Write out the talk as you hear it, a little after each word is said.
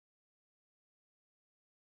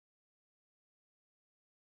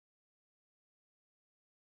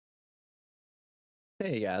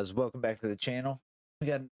Hey guys, welcome back to the channel. We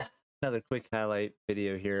got another quick highlight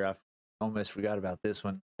video here. I almost forgot about this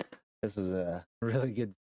one. This was a really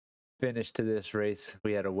good finish to this race.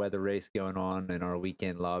 We had a weather race going on in our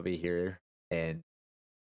weekend lobby here, and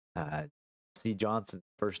C. Johnson,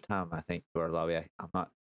 first time I think to our lobby. I'm not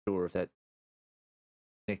sure if that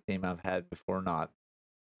nickname I've had before or not,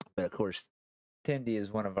 but of course, Tendy is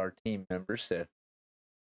one of our team members, so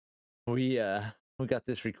we got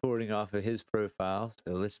this recording off of his profile,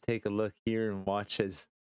 so let's take a look here and watch as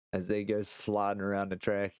they go sliding around the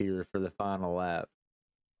track here for the final lap.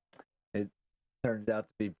 It turns out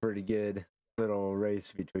to be pretty good little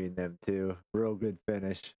race between them two. Real good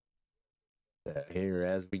finish. So here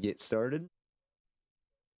as we get started,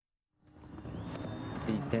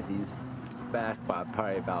 Tendy's back by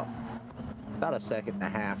probably about a second and a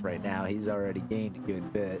half right now. He's already gained a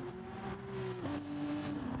good bit.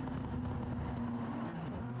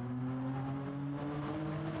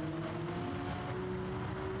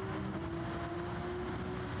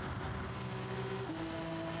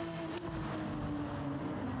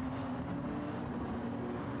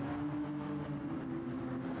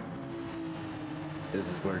 This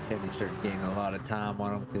is where Tendy starts gaining a lot of time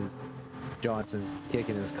on him because Johnson's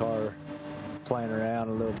kicking his car, playing around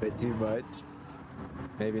a little bit too much.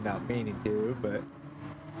 Maybe not meaning to, but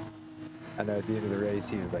I know at the end of the race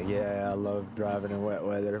he was like, yeah, I love driving in wet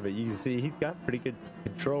weather, but you can see he's got pretty good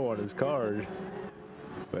control on his car,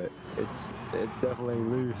 but it's definitely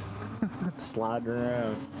loose. It's sliding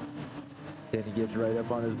around. Then he gets right up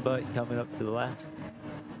on his butt coming up to the last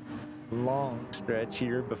long stretch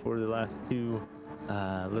here before the last two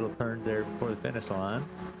little turns there before the finish line,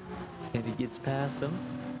 and he gets past them.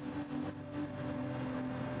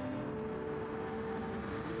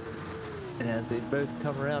 And as they both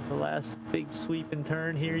come around the last big sweeping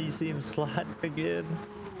turn here, you see him sliding again,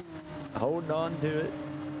 holding on to it.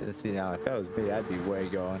 Let's see now, if that was me, I'd be way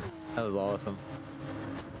going. That was awesome.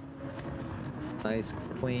 Nice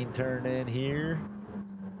clean turn in here.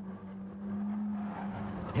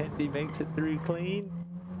 Tendy makes it through clean.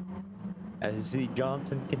 As you see,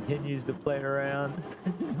 Johnson continues to play around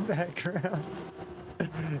in the background.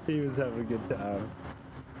 He was having a good time.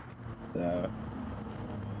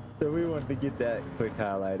 So we wanted to get that quick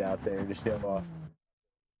highlight out there to show off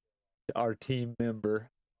our team member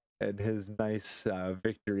and his nice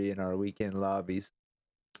victory in our weekend lobbies.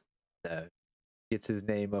 Gets his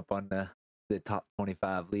name up on the top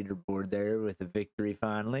 25 leaderboard there with a victory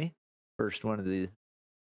finally. First one of the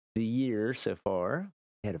year so far.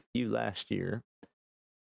 Had a few last year,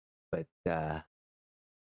 but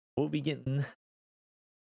we'll be getting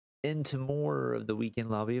into more of the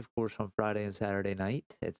weekend lobby, of course, on Friday and Saturday night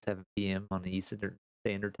at 7 p.m. on the Eastern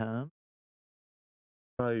Standard Time.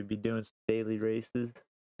 Probably be doing some daily races.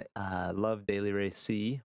 Love Daily Race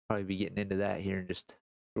C. Probably be getting into that here in just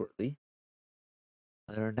shortly.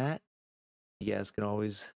 Other than that, you guys can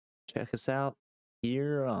always check us out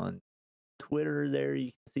here on Twitter. There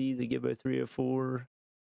you can see the Gibbo 304.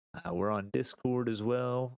 We're on Discord as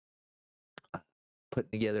well,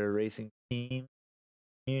 putting together a racing team,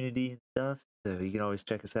 community and stuff. So you can always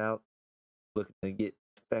check us out. Looking to get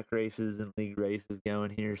spec races and league races going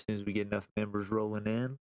here as soon as we get enough members rolling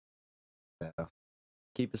in. So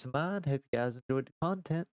keep us in mind. Hope you guys enjoyed the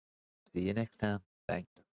content. See you next time. Thanks.